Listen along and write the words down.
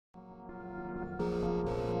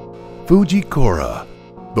Fujikura,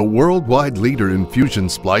 the worldwide leader in fusion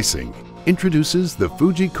splicing, introduces the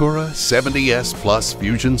Fujikura 70S Plus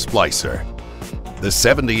Fusion Splicer. The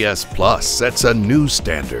 70S Plus sets a new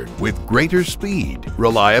standard with greater speed,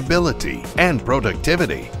 reliability, and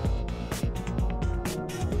productivity.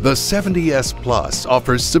 The 70S Plus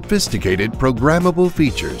offers sophisticated programmable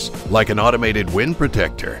features like an automated wind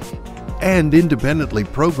protector and independently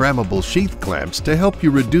programmable sheath clamps to help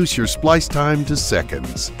you reduce your splice time to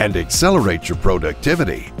seconds and accelerate your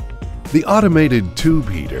productivity. The automated tube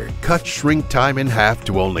heater cuts shrink time in half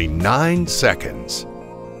to only 9 seconds.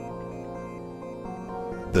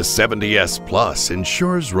 The 70S Plus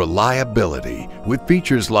ensures reliability with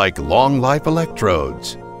features like long-life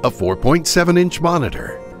electrodes, a 4.7-inch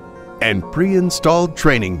monitor, and pre-installed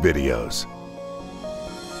training videos.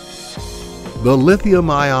 The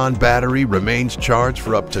lithium-ion battery remains charged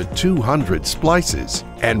for up to 200 splices,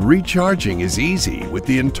 and recharging is easy with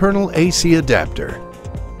the internal AC adapter.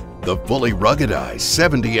 The fully ruggedized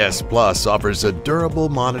 70S Plus offers a durable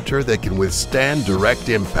monitor that can withstand direct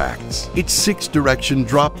impacts. It's 6-direction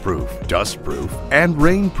drop-proof, dust-proof, and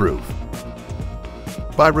rain-proof.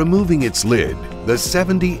 By removing its lid, the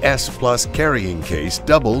 70S Plus carrying case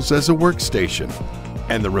doubles as a workstation,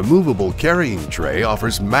 and the removable carrying tray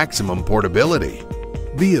offers maximum portability.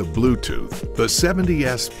 Via Bluetooth, the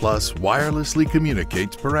 70S Plus wirelessly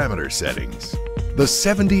communicates parameter settings. The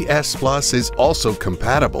 70S Plus is also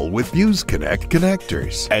compatible with Fuse Connect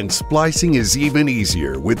connectors, and splicing is even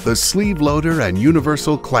easier with the sleeve loader and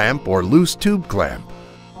universal clamp or loose tube clamp.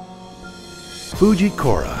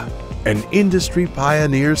 Fujikura, an industry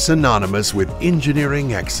pioneer synonymous with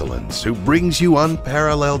engineering excellence who brings you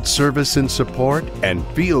unparalleled service and support and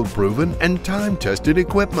field-proven and time-tested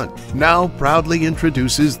equipment, now proudly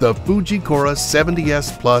introduces the Fujikura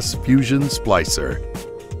 70S Plus Fusion Splicer.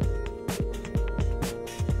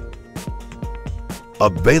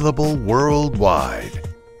 Available worldwide.